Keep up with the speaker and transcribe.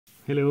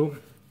Hello,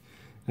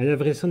 I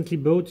have recently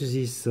bought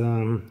this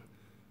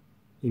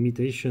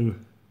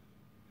imitation,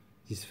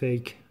 this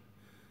fake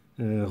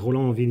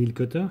Roland vinyl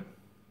cutter,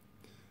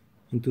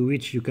 into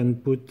which you can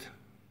put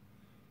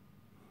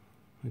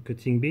a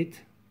cutting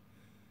bit,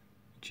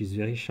 which is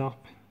very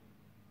sharp,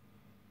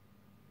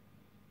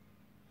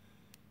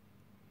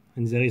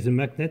 and there is a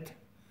magnet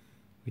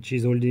which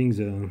is holding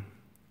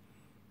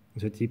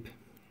the tip.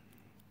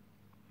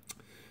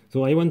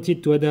 So I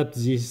wanted to adapt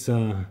this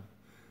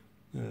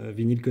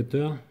vinyl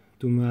cutter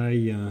to my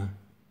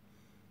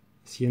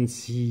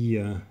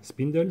CNC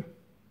spindle.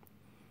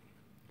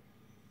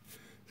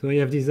 So I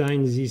have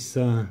designed this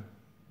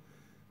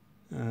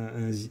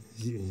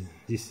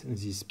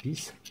this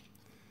piece.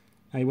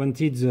 I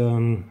wanted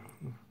the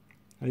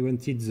Roland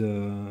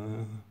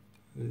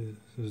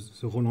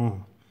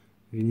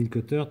vinyl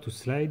cutter to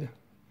slide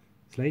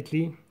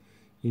slightly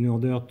in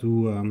order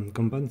to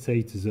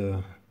compensate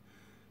the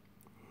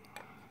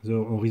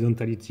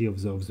horizontality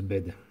of the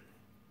bed.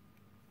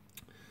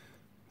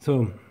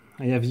 So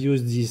I have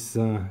used this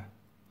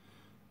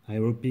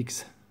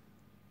Aeropix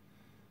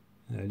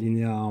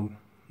linear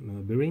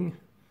bearing,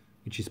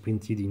 which is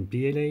printed in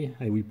PLA.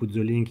 I will put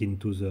the link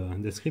into the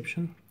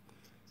description.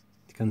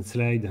 It can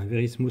slide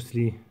very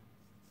smoothly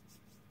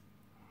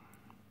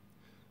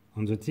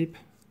on the tip.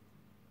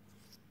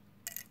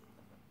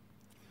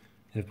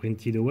 I've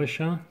printed a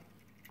washer,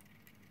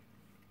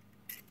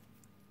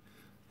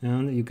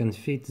 and you can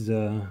fit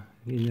the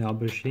linear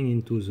bushing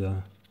into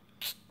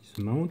this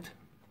mount.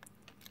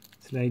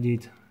 Slide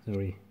it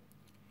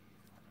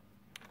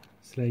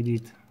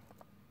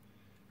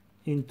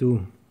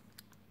into,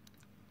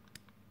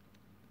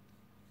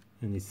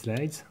 and it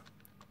slides.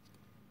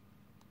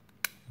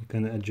 You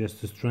can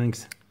adjust the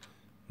strength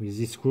with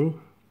this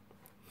screw.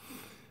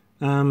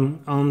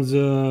 On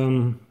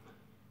the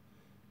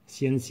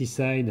CNC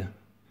side,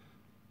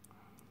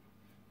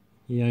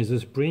 here is a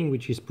spring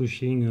which is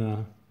pushing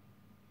a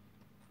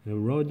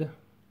rod.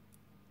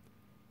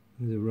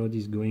 The rod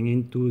is going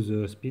into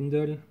the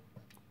spindle.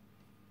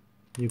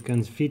 You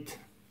can fit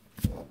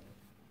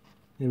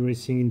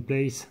everything in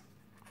place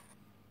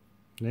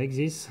like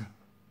this.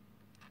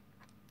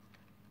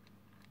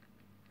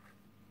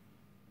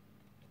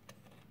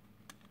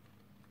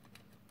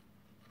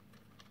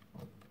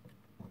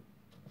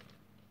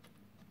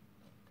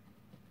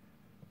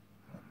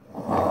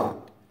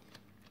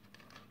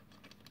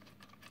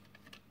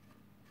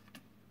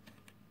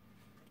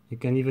 You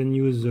can even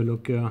use the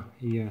locker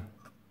here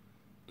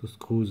to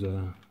screw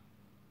the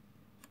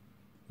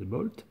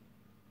bolt.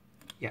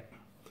 Yeah.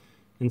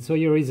 And so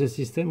here is the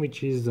system,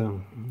 which is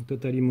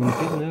totally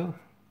mounted now.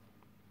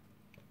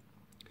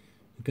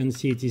 You can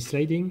see it is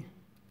sliding,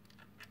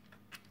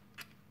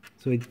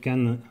 so it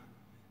can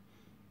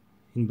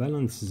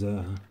balance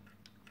the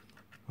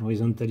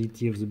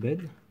horizontality of the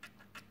bed,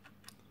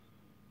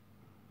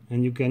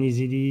 and you can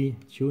easily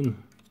tune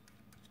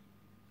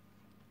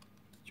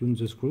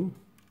the screw.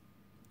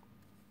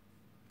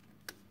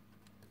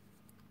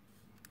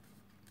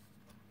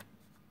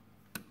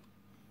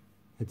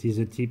 That is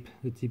the tip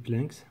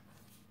length.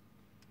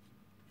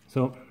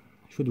 So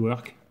should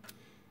work.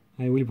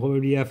 I will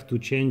probably have to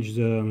change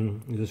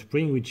the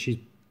spring, which is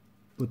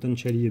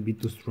potentially a bit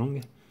too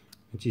strong,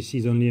 but this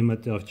is only a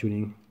matter of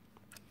tuning.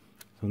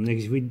 So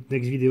next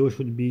video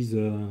should be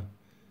the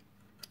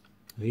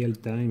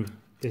real-time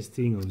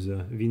testing of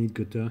the vinyl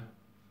cutter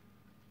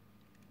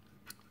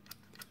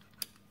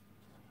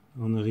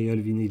on a real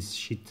vinyl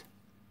sheet.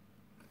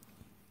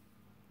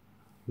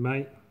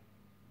 Bye.